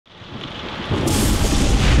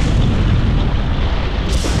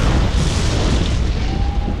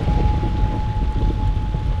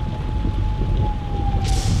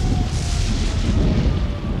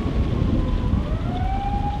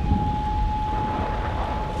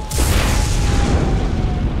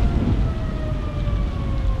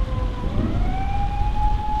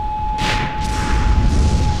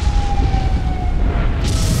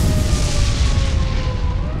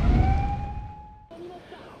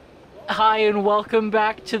Hi and welcome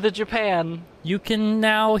back to the Japan. You can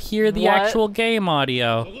now hear the actual game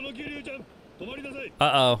audio.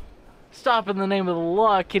 Uh-oh. Stop in the name of the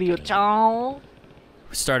law, Kiryu-chan.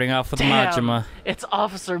 Starting off with Damn, Majima. it's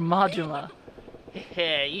Officer Majima.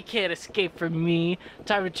 Hey, you can't escape from me.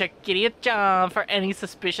 Time to check Kiryu-chan for any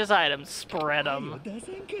suspicious items. Spread them.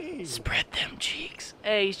 Spread them cheeks.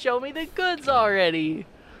 Hey, show me the goods already.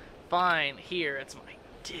 Fine, here, it's my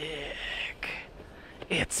dick.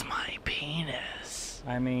 It's my penis.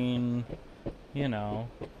 I mean, you know.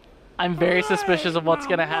 I'm very suspicious of what's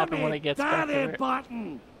gonna happen when it gets back there.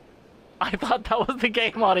 I thought that was the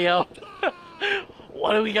game audio.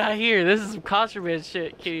 What do we got here? This is some contraband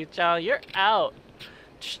shit, Kiryu-chan. You're out.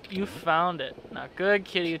 You found it. Not good,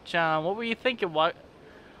 Kiryu-chan. What were you thinking? What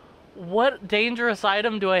dangerous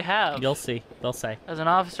item do I have? You'll see. They'll say. As an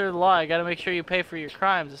officer of the law, I gotta make sure you pay for your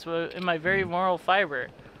crimes. It's in my very moral fiber.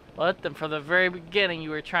 What? Then from the very beginning you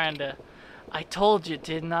were trying to... I told you,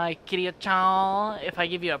 didn't I, Kiryu-chan? If I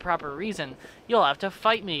give you a proper reason, you'll have to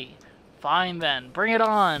fight me. Fine then, bring it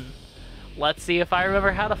on. Let's see if I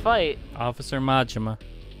remember how to fight. Officer Majima.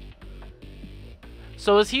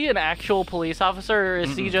 So is he an actual police officer, or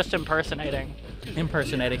is he just impersonating?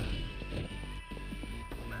 Impersonating.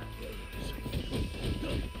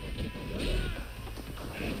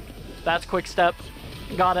 That's quick step.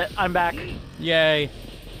 Got it, I'm back. Yay.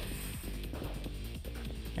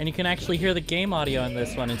 And you can actually hear the game audio in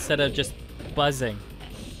this one instead of just buzzing.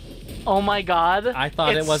 Oh my god. I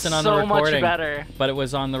thought it wasn't on the so recording. much better. But it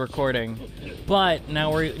was on the recording. But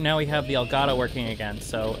now we have the Elgato working again,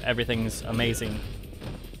 so everything's amazing.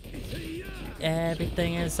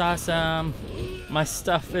 Everything is awesome. My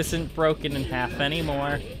stuff isn't broken in half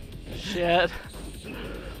anymore. Shit.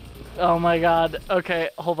 Oh my god. Okay,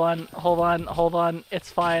 hold on. It's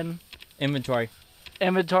fine. Inventory.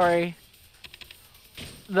 Inventory.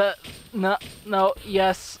 No,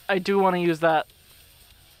 yes, I do want to use that.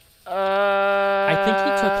 I think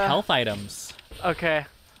you took health items. Okay,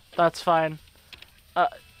 that's fine.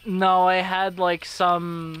 No, I had like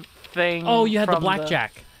some thing. Oh, you had the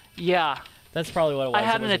blackjack. Yeah. That's probably what it was. I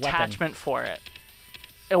had an attachment for it.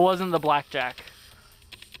 It wasn't the blackjack.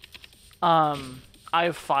 I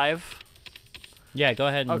have 5. Yeah, go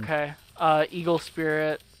ahead. And... Okay. Eagle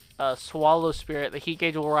Spirit, Swallow Spirit. The heat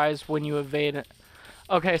gauge will rise when you evade it.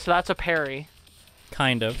 Okay, so that's a parry.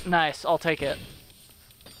 Kind of. Nice, I'll take it.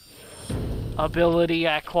 Ability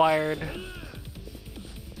acquired.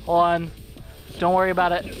 Hold on. Don't worry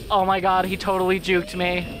about it. Oh my god, he totally juked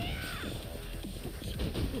me.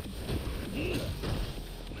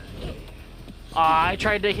 I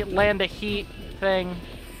tried to land a heat thing.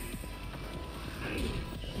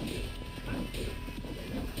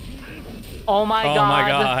 Oh my god. Oh my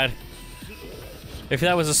god. If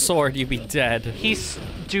that was a sword, you'd be dead.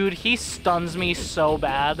 Dude, he stuns me so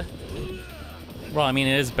bad. Well, I mean,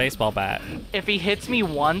 it is a baseball bat. If he hits me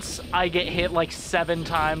once, I get hit like 7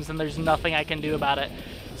 times and there's nothing I can do about it.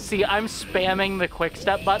 See, I'm spamming the quick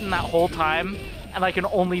step button that whole time and I can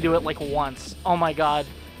only do it like once. Oh my god.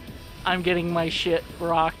 I'm getting my shit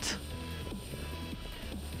rocked.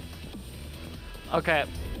 Okay.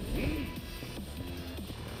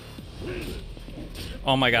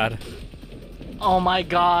 Oh my god. Oh my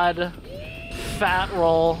god. Fat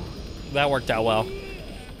roll. That worked out well.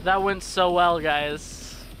 That went so well,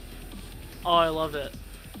 guys. Oh, I love it.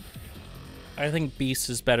 I think Beast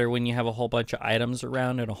is better when you have a whole bunch of items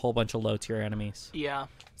around and a whole bunch of low-tier enemies. Yeah.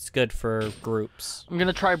 It's good for groups. I'm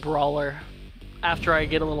gonna try Brawler after I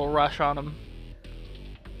get a little rush on him.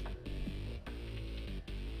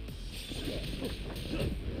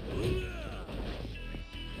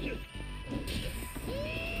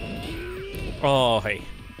 Oh, hey.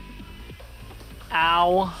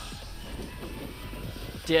 Ow.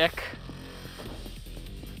 Dick.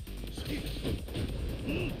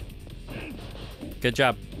 Good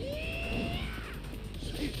job.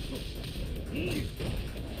 This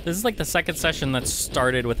is like the second session that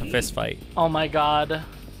started with a fist fight. Oh my god.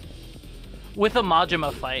 With a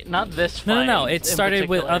Majima fight, not this fight. No. It started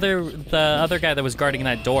with the other guy that was guarding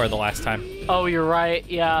that door the last time. Oh, you're right.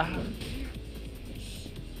 Yeah.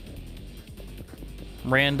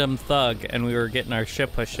 Random thug, and we were getting our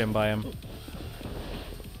shit pushed in by him.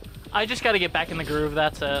 I just gotta get back in the groove,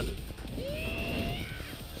 that's it.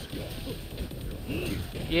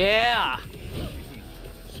 Yeah!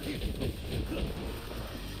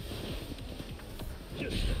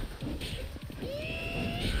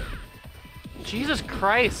 Jesus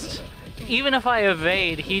Christ. Even if I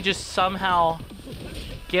evade, he just somehow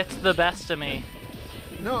gets the best of me.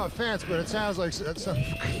 No offense, but it sounds like some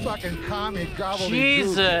fucking commie gobbledygook.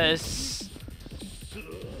 Jesus.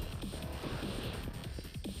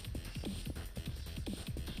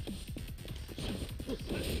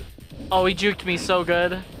 Oh, he juked me so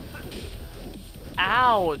good.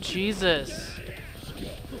 Ow, Jesus.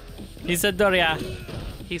 He said Doria.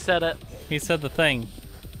 He said it. He said the thing. He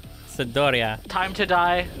said Doria. Time to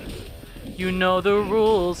die. You know the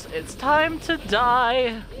rules. It's time to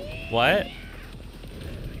die. What?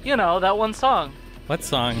 You know, that one song. What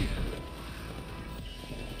song?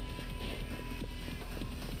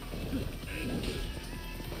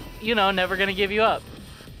 You know, Never Gonna Give You Up.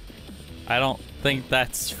 I don't think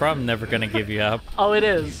that's from Never Gonna Give You Up. Oh, it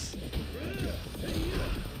is.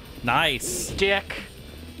 Nice. Dick.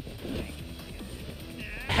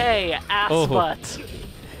 Hey, ass Oh. butt.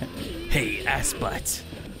 Hey, ass butt.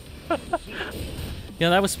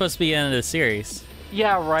 That was supposed to be the end of the series.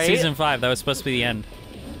 Yeah, right? Season 5, that was supposed to be the end.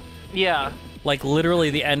 Yeah. Like,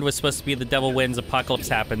 literally, the end was supposed to be the devil wins, apocalypse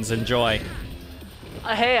happens, enjoy.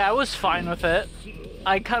 Hey, I was fine with it.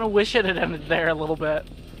 I kind of wish it had ended there a little bit.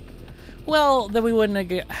 Well, then we wouldn't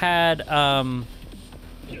have had,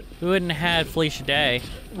 we wouldn't have had Felicia Day.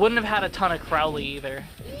 Wouldn't have had a ton of Crowley either.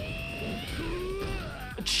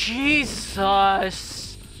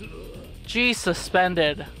 Jesus. G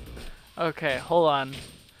suspended. Okay, hold on.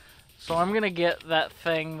 So I'm gonna get that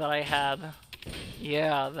thing that I had.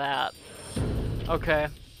 Yeah, that. Okay,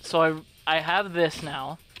 so I have this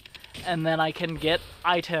now. And then I can get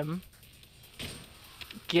item.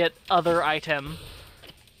 Get other item.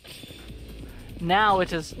 Now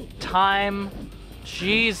it is time.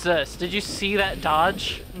 Jesus, did you see that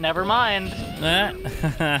dodge? Never mind.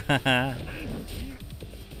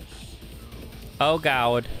 Oh,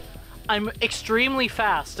 God. I'm extremely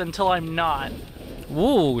fast until I'm not.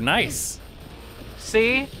 Ooh, nice.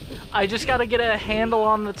 See? I just gotta get a handle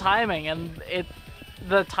on the timing, and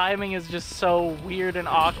the timing is just so weird and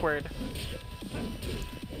awkward.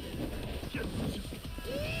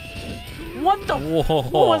 What the? Whoa.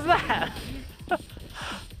 What was that?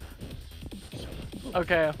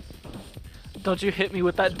 Okay. Don't you hit me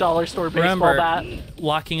with that dollar store baseball Remember, bat.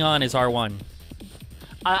 locking on is R1.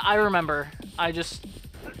 I remember. I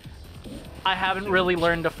haven't really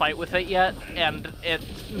learned to fight with it yet, and it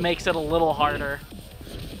makes it a little harder.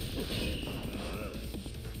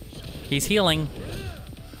 He's healing.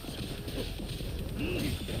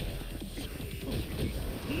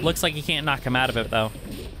 Looks like you can't knock him out of it, though.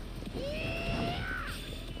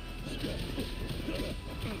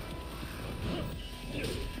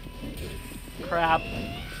 Crap.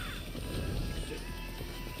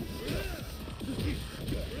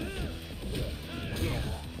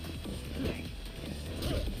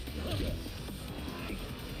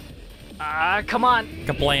 Ah, come on,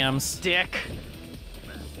 Kablams. dick.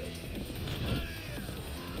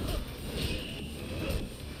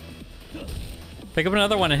 Pick up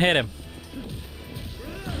another one and hit him.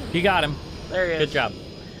 You got him. There he is. Good job.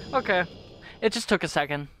 Okay. It just took a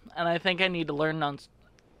second, and I think I need to learn on,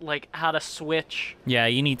 like, how to switch. Yeah,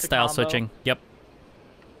 you need The style combo. switching. Yep.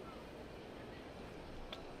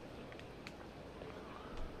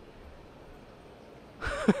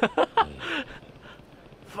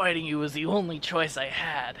 Fighting you was the only choice I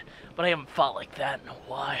had, but I haven't fought like that in a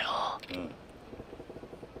while.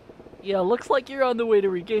 Yeah, looks like you're on the way to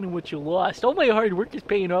regaining what you lost. All my hard work is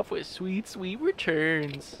paying off with sweet, sweet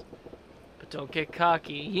returns. But don't get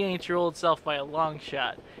cocky. You ain't your old self by a long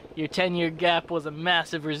shot. Your 10-year gap was a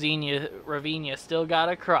massive ravine you still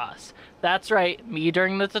gotta cross. That's right, me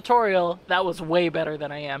during the tutorial, that was way better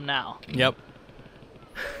than I am now. Yep.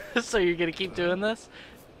 So you're gonna keep doing this?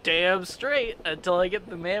 Damn straight, until I get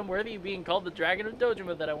the man worthy of being called the Dragon of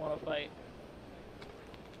Dojima that I want to fight.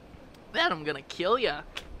 Then I'm gonna kill ya.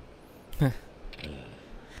 I'm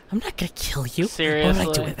not gonna kill you. Seriously?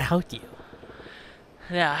 What would I do without you?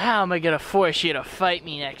 Now, how am I gonna force you to fight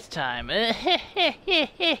me next time?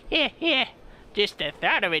 Just the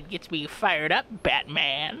thought of it gets me fired up,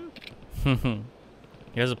 Batman.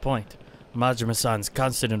 Here's a point. Majima-san's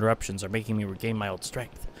constant interruptions are making me regain my old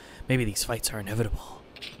strength. Maybe these fights are inevitable.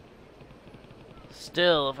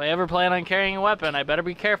 Still, if I ever plan on carrying a weapon, I better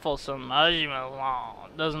be careful so Majima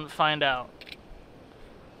doesn't find out.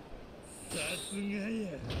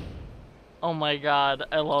 Oh my god,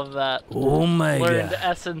 I love that. Oh my Learned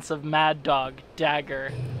essence of Mad Dog,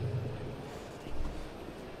 Dagger.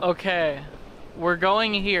 Okay, we're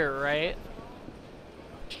going here, right?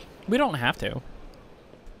 We don't have to.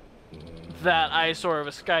 That eyesore of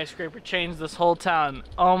a skyscraper changed this whole town.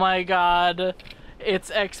 Oh my god.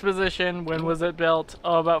 It's exposition. When was it built?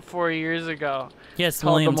 Oh, about 4 years ago. Yes, the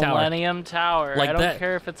Called Millennium the Tower. Millennium Tower. Like I don't that.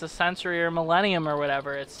 care if it's a century or millennium or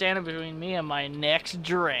whatever. It's standing between me and my next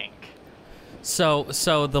drink. So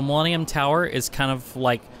the Millennium Tower is kind of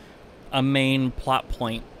like a main plot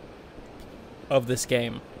point of this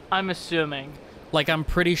game. I'm assuming. Like, I'm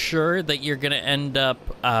pretty sure that you're gonna end up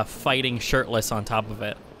fighting shirtless on top of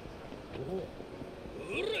it.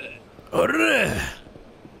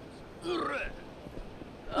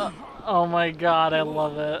 Oh my god, I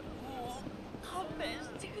love it.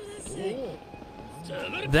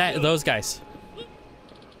 Those guys.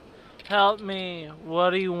 Help me. What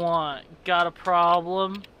do you want? Got a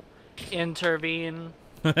problem? Intervene.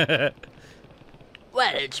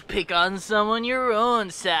 Why don't you pick on someone your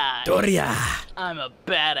own size? Doria. I'm a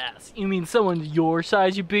badass. You mean someone your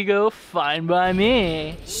size, you big O? Fine by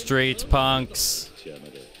me. Street punks.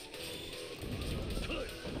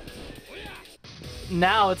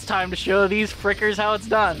 Now it's time to show these frickers how it's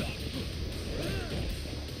done.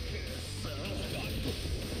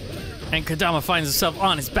 And Kodama finds himself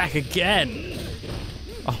on his back again.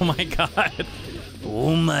 Oh my god.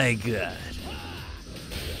 Oh my god.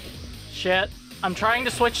 Shit. I'm trying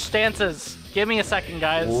to switch stances. Give me a second,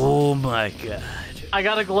 guys. Oh my god. I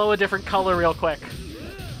gotta glow a different color real quick.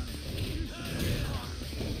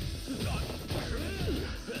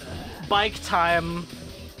 Bike time.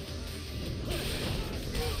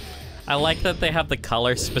 I like that they have the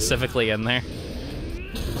color specifically in there.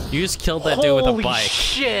 You just killed that dude with a bike. Holy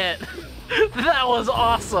shit! That was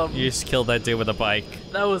awesome! You just killed that dude with a bike.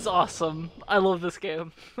 That was awesome. I love this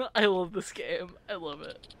game. I love this game. I love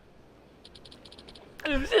it.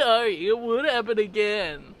 I'm sorry, it won't happen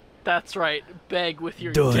again. That's right, beg with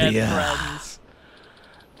your dead friends.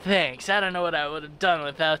 Thanks, I don't know what I would have done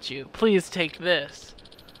without you. Please take this.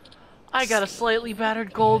 I got a slightly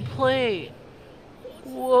battered gold plate.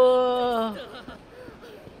 Whoa.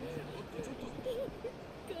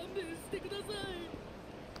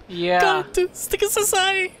 Yeah.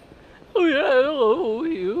 Oh yeah. Oh,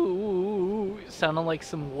 you. Sounded like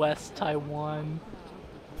some West Taiwan.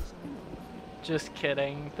 Just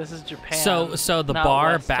kidding. This is Japan. So the not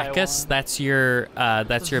bar West Bacchus, Taiwan. that's your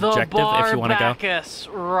objective bar if you want to go. Bacchus,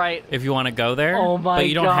 right. If you want to go there, Oh my but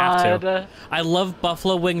you don't have to. God. I love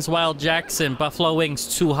Buffalo Wings Wild Jackson. Buffalo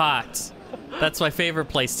Wings too hot. That's my favorite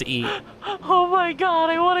place to eat. Oh my god,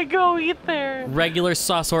 I want to go eat there. Regular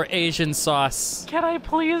sauce or Asian sauce. Can I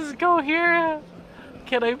please go here?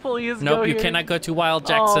 Can I please go Nope, here? you cannot go to Wild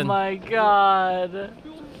Jackson. Oh my god.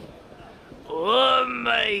 Oh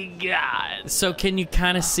my god. So can you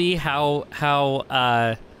kind of see how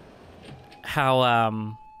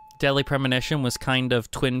Deadly Premonition was kind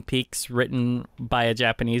of Twin Peaks written by a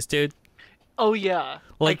Japanese dude? Oh yeah.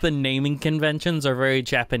 Like the naming conventions are very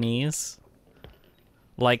Japanese.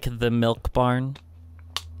 Like the Milk Barn.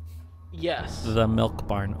 Yes. The Milk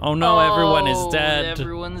Barn. Oh no, everyone is dead.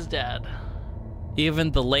 Everyone's dead.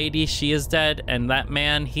 Even the lady, she is dead, and that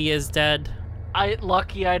man, he is dead.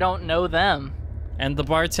 Lucky I don't know them. And the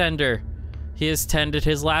bartender, he has tended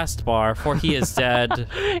his last bar, for he is dead.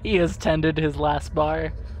 He has tended his last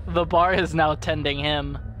bar. The bar is now tending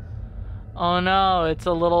him. Oh no, it's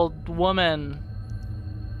a little woman.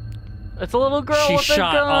 It's a little girl She with a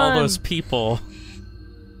shot gun. all those people.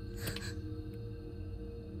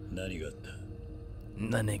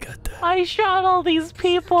 I shot all these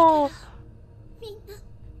people.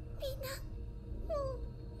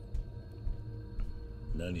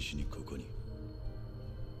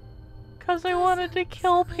 Because I wanted to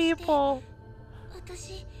kill people.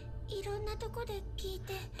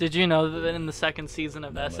 Did you know that in the second season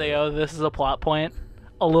of SAO, this is a plot point?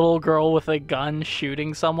 A little girl with a gun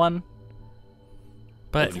shooting someone?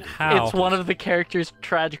 But how? It's one of the characters'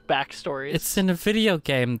 tragic backstories. It's in a video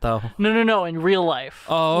game, though. No, in real life.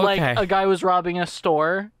 Oh, okay. Like, a guy was robbing a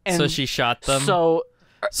store, and so she shot them? So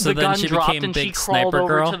the then gun she dropped became and she Big crawled Sniper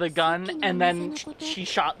over Girl? to the gun, and then she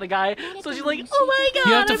shot the guy. So she's like, oh my god,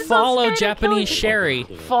 You have to I'm so follow scared to kill Japanese you." Sherry,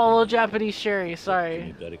 Follow Japanese Sherry,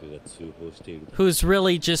 sorry. who's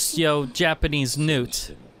really just, Japanese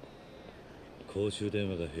Newt.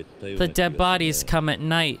 The dead bodies come at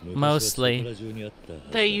night, mostly.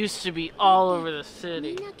 They used to be all over the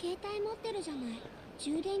city.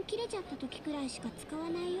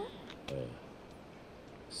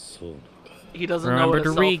 He doesn't know Remember what a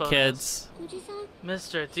to cell read, phone kids. is.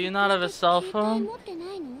 Mister, do you not have a cell phone?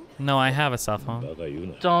 No, I have a cell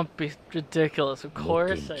phone. Don't be ridiculous, of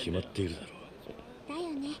course I do.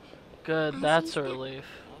 Good, that's a relief.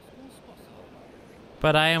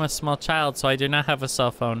 But I am a small child, so I do not have a cell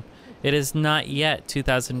phone. It is not yet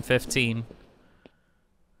 2015.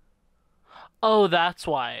 Oh, that's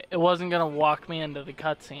why. It wasn't gonna walk me into the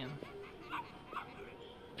cutscene.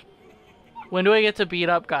 When do I get to beat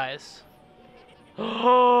up guys?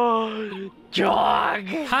 Oh, Jog!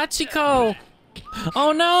 Hachiko!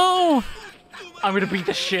 Oh no! I'm gonna beat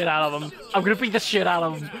the shit out of him. I'm gonna beat the shit out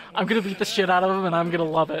of him. I'm gonna beat the shit out of him, and I'm gonna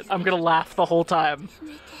love it. I'm gonna laugh the whole time.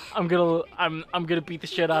 I'm gonna beat the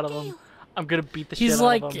shit out of him. I'm gonna beat the shit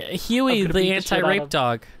out of him. He's like Huey, the anti-rape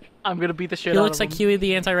dog. I'm gonna beat the shit He out of him. looks like Huey,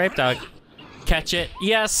 the anti-rape dog. Catch it.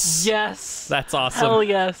 Yes. Yes. That's awesome. Hell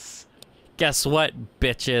yes. Guess what,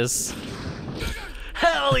 bitches?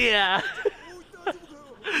 Hell yeah.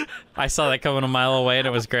 I saw that coming a mile away, and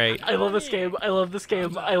it was great. I love this game. I love this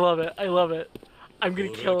game. I love it. I love it. I'm gonna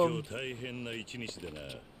kill him.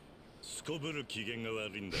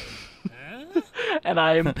 And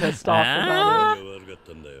I am pissed off about it.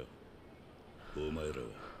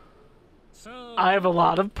 I have a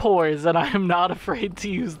lot of pores, and I am not afraid to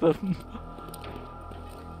use them.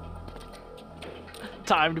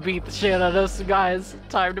 Time to beat the shit out of some guys.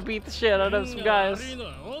 Time to beat the shit out of some guys.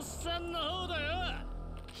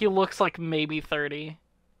 He looks like maybe 30.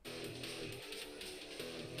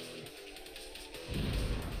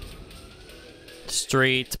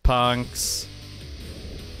 Street punks.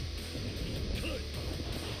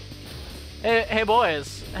 Hey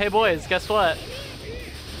boys. Hey boys, guess what?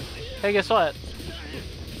 Hey, guess what?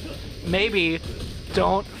 Maybe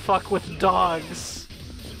don't fuck with dogs.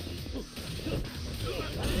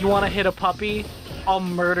 You wanna hit a puppy? I'll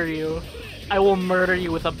murder you. I will murder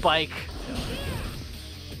you with a bike.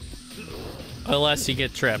 Unless you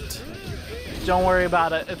get tripped. Don't worry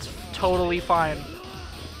about it. It's totally fine.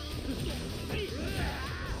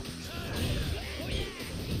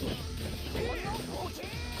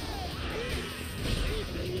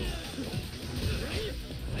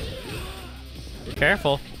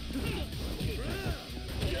 Careful.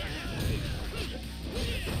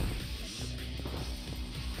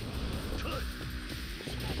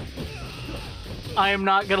 I am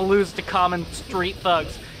not gonna lose to common street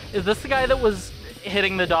thugs. Is this the guy that was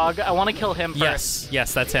hitting the dog? I want to kill him first. Yes,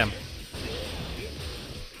 yes, that's him.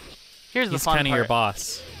 Here's the He's fun kind of part. your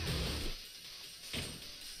boss.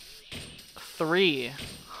 3.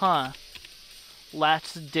 Huh.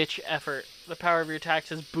 Last ditch effort. The power of your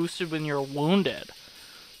attacks is boosted when you're wounded.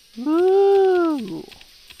 Woo!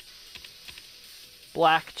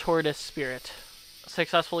 Black Tortoise Spirit.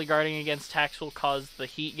 Successfully guarding against attacks will cause the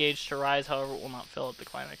heat gauge to rise, however it will not fill up the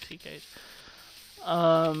climax heat gauge.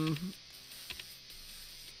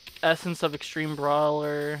 Essence of Extreme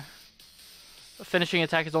Brawler. A finishing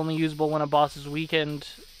attack is only usable when a boss is weakened.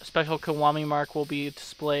 A special Kiwami mark will be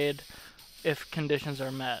displayed if conditions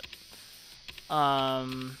are met.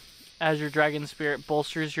 As your Dragon Spirit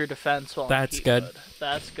bolsters your defense while That's in heat good. mode.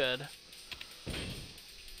 That's good.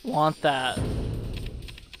 Want that.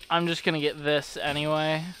 I'm just gonna get this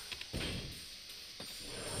anyway.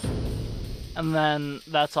 And then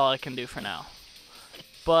that's all I can do for now.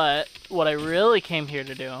 But what I really came here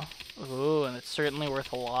to do, ooh, and it's certainly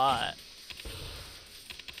worth a lot.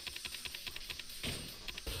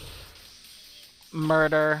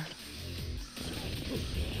 Murder.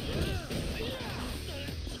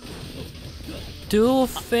 Do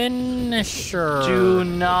finisher. Do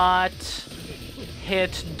not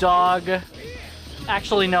hit dog.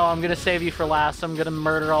 Actually, no, I'm gonna save you for last. I'm gonna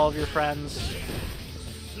murder all of your friends.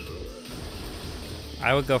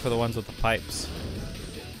 I would go for the ones with the pipes.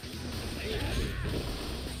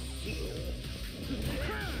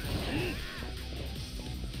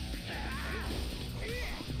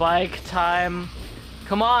 Bike time.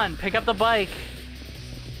 Come on, pick up the bike.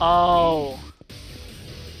 Oh.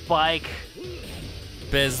 Bike.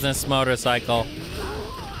 Business motorcycle.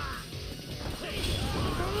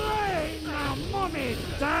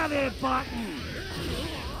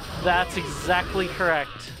 That's exactly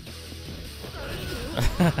correct.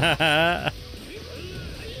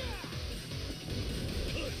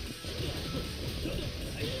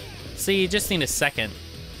 See, you just need a second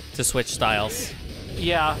to switch styles.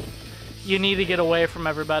 Yeah. You need to get away from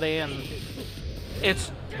everybody, and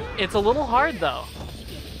it's a little hard though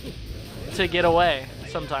to get away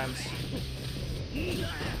sometimes.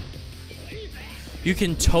 You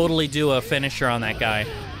can totally do a finisher on that guy.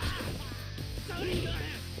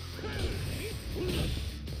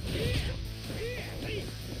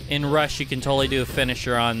 In Rush, you can totally do a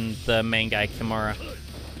finisher on the main guy, Kimura.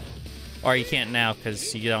 Or you can't now,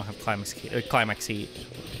 because you don't have climax heat.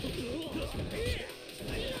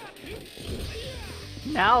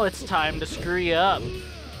 Now it's time to screw you up.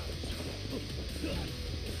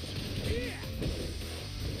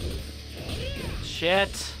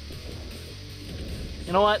 Shit.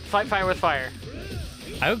 You know what? Fight fire with fire.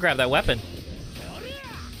 I would grab that weapon.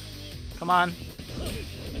 Come on.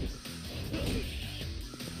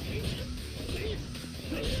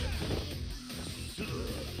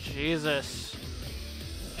 Jesus.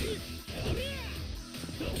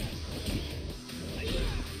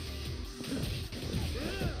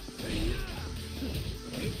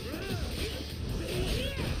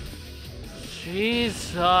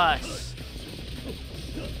 Jesus.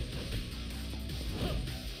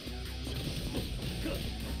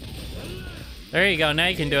 There you go. Now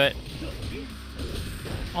you can do it.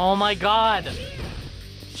 Oh my god.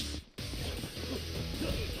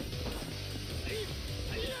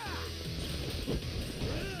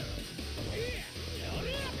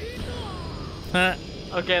 Huh.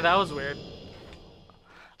 Okay, that was weird.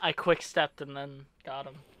 I quick stepped and then got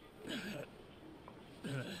him.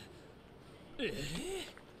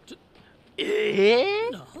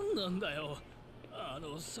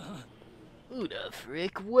 Who the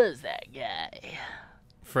frick was that guy?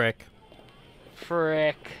 Frick.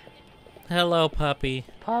 Frick. Hello, puppy.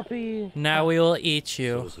 Puppy. Now we will eat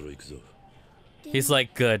you. He's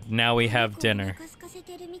like, good. Now we have dinner.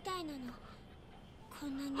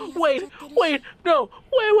 Wait, wait, no,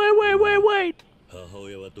 wait. 母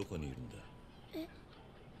親はどこにいるんだ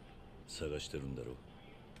探してるんだろ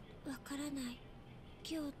うわからない。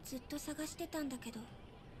今日ずっと探してたんだけど。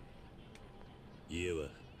家は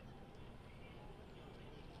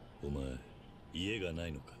お前家がな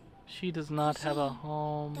いのか She does not have a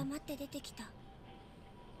home. 黙って出てきた。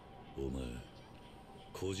お前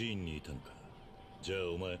孤児院にいたのかじゃあ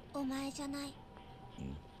お前お前じゃない。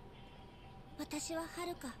私はは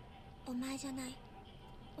るか。お前じゃない。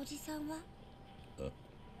おじさんはあ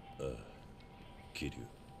あ桐生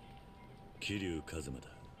一馬だ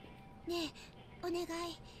ねえ、お願い。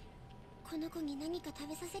この子に何か食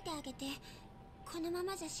べさせてあげて。このま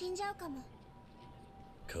まじゃ死んじゃうかも。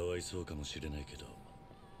かわいそうかもしれないけど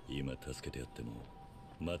今助けてやっても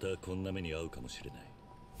またこんな目に遭うかもしれない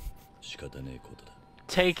仕方ねえことだ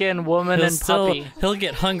Taken woman and puppy. He'll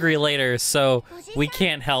get hungry later, so we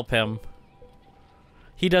can't help him.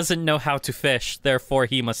 He doesn't know how to fish, therefore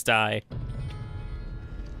he must die.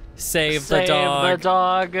 Save the dog. Save the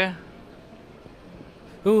dog.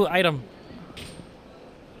 Ooh, item.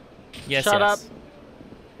 Yes, Shut yes. up.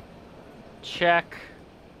 Check.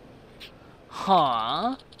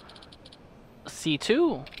 Huh?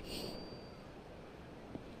 C2.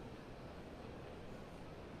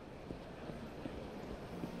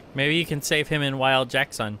 Maybe you can save him in Wild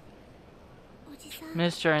Jackson.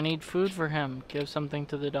 Mister, I need food for him. Give something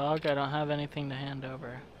to the dog. I don't have anything to hand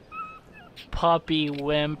over. Puppy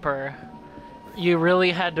whimper. You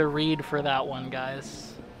really had to read for that one,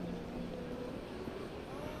 guys.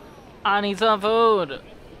 I need some food.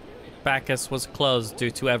 Bacchus was closed due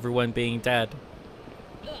to everyone being dead.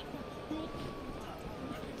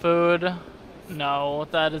 Food. No,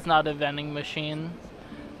 that is not a vending machine.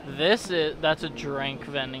 That's a drink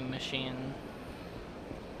vending machine.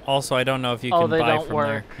 Also, I don't know if you can they buy don't from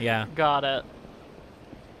work. there. Yeah. Got it.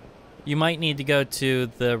 You might need to go to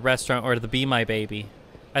the restaurant or the Be My Baby.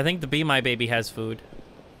 I think the Be My Baby has food.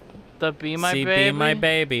 The Be My See, Baby? Be My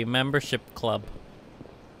Baby membership club.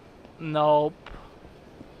 Nope.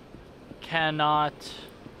 Cannot.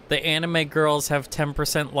 The anime girls have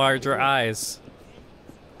 10% larger eyes.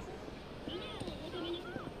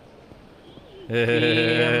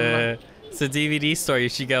 It's a DVD store. You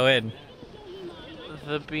should go in.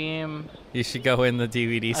 The Beam. You should go in the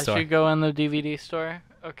DVD store. I should go in the DVD store?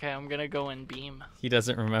 Okay, I'm gonna go in Beam. He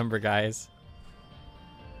doesn't remember, guys.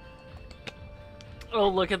 Oh,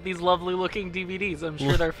 look at these lovely looking DVDs. I'm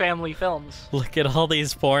sure they're family films. Look at all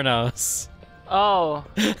these pornos. Oh.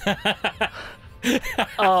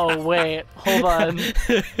 Oh, wait. Hold on.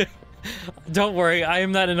 Don't worry, I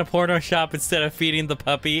am not in a porno shop instead of feeding the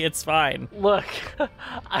puppy. It's fine. Look,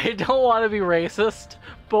 I don't want to be racist,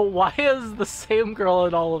 but why is the same girl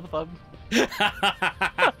in all of them?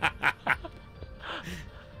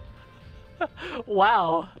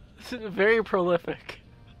 Wow. Very prolific.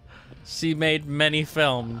 She made many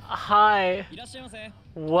films. Hi.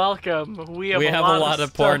 Welcome. We have a lot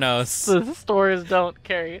of pornos. The stores don't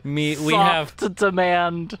carry. We Soft have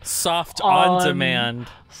demand. soft on demand.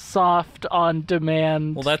 Soft on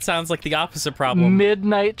demand. Well, that sounds like the opposite problem.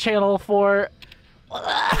 Midnight Channel 4. What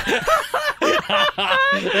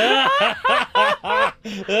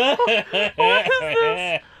is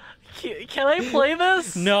this? Can I play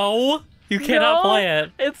this? No, you cannot No? play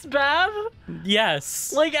it. It's bad?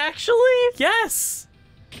 Yes. Like, actually? Yes.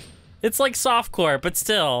 It's like softcore, but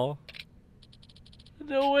still.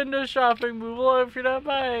 No window shopping. Move along if you're not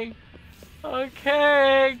buying.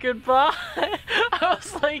 Okay, goodbye. I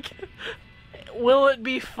was like, will it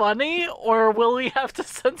be funny, or will we have to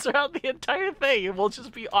censor out the entire thing and we'll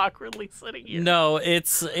just be awkwardly sitting here? No,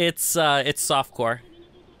 it's softcore.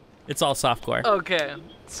 It's all softcore. Okay,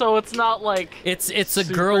 so it's not like It's a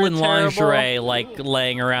super girl in lingerie, terrible? like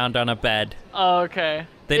laying around on a bed. Oh, okay.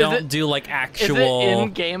 They don't do like Is actual. it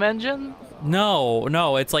in game engine?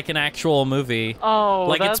 No, it's like an actual movie. Oh,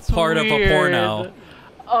 like that's it's part weird. of a porno.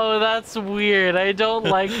 Oh, that's weird. I don't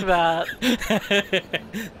like that.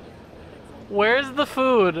 Where's the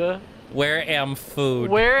food? Where am food?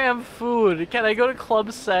 Where am food? Can I go to Club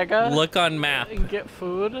Sega? Look on map. And get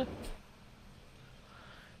food?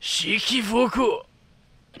 Shikifuku.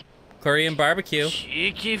 Korean barbecue.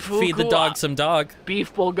 Shikifuku. Feed the dog some dog.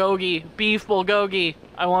 Beef bulgogi. Beef bulgogi.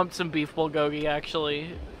 I want some beef bulgogi,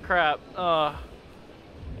 actually. Crap. I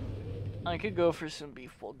could go for some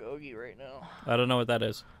beef bulgogi right now. I don't know what that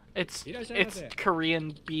is. It's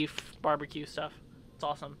Korean beef barbecue stuff. It's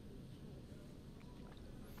awesome.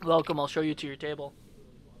 Welcome, I'll show you to your table.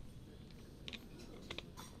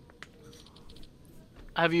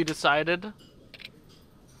 Have you decided?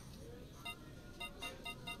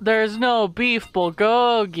 There's no beef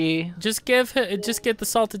bulgogi. Just get the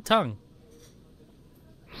salted tongue.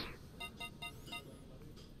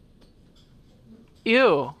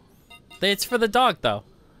 Ew. It's for the dog, though.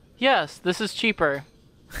 Yes, this is cheaper.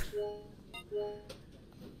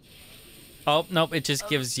 Oh, nope, it just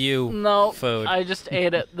gives you No, food. I just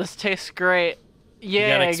ate it. This tastes great. Yeah, You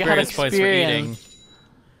got I got experience points for eating.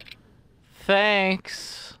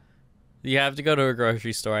 Thanks. You have to go to a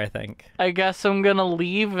grocery store, I think. I guess I'm gonna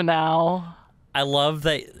leave now. I love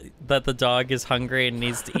that the dog is hungry and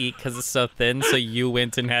needs to eat because it's so thin, so you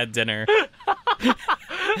went and had dinner.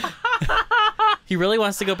 He really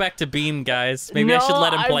wants to go back to Beam, guys. Maybe I should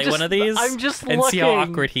let him play one of these I'm just and see how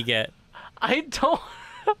looking. awkward he get. I don't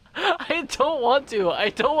want to. I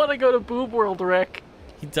don't want to go to Boob World, Rick.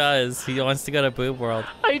 He does. He wants to go to Boob World.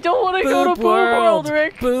 I don't want to go to Boob World,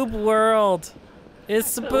 Rick. Boob World.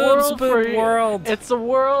 It's the boobs boob world. It's a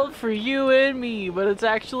world for you and me, but it's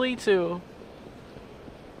actually two.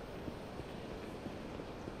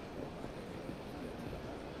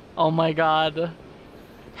 Oh my god.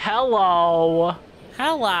 Hello.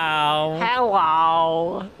 Hello.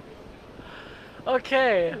 Hello.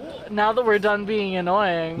 Okay, now that we're done being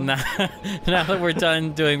annoying. Now that we're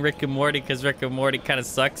done doing Rick and Morty, because Rick and Morty kind of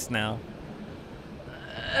sucks now.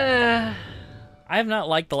 I have not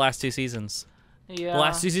liked the last two seasons. Yeah. The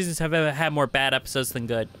last two seasons have had more bad episodes than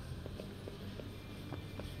good.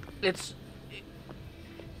 It's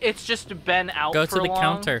just been out Go for to the long,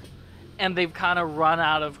 counter. and they've kind of run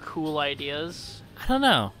out of cool ideas. I don't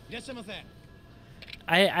know.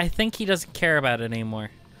 I think he doesn't care about it anymore.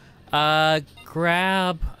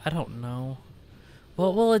 Grab. I don't know.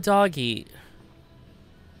 What will a dog eat?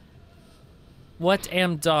 What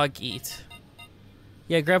am dog eat?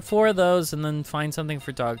 Yeah, grab 4 of those and then find something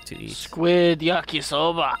for dog to eat. Squid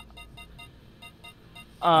yakisoba.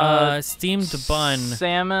 Steamed bun.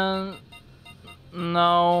 Salmon.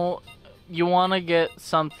 No, you want to get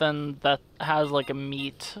something that has like a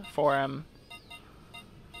meat for him.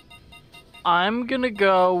 I'm gonna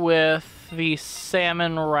go with the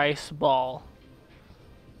salmon rice ball.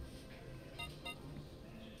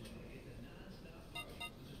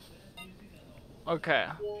 Okay.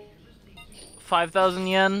 5,000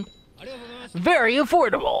 yen. Very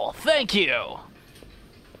affordable. Thank you.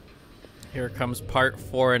 Here comes part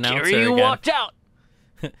 4 announcer Kiryu again. walked out.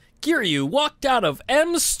 Kiryu walked out of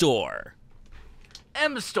M store.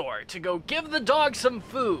 M store to go give the dog some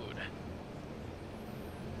food.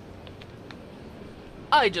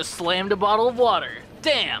 I just slammed a bottle of water.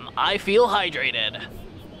 Damn, I feel hydrated.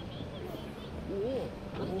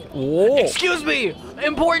 Whoa. Excuse me!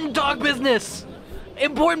 Important dog business!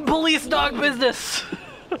 Important police dog business!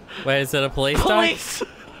 Wait, is it a police dog? Police!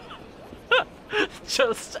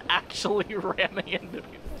 Just actually ramming into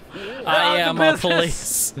me. I am a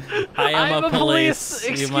business. police. I am a police. You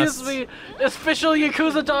Excuse must... me. Official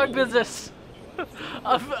Yakuza dog business.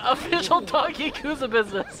 Official dog Yakuza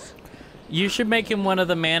business. You should make him one of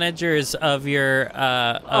the managers of your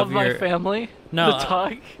Of my family. No, The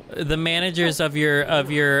dog. the managers of your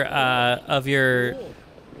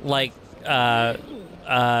like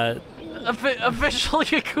Official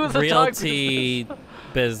Yakuza dog business. realty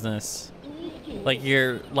business. Like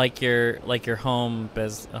your homes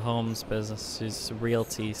business. She's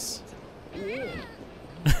realties.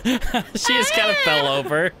 She just kind of fell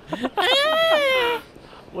over.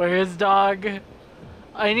 Where's dog?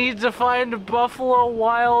 I need to find Buffalo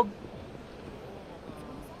Wild.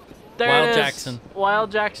 There Wild it is. Jackson.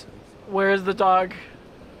 Wild Jackson. Where's the dog?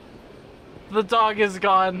 The dog is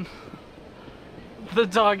gone. The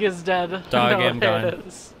dog is dead. Dog No, am there gone. it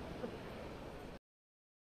is.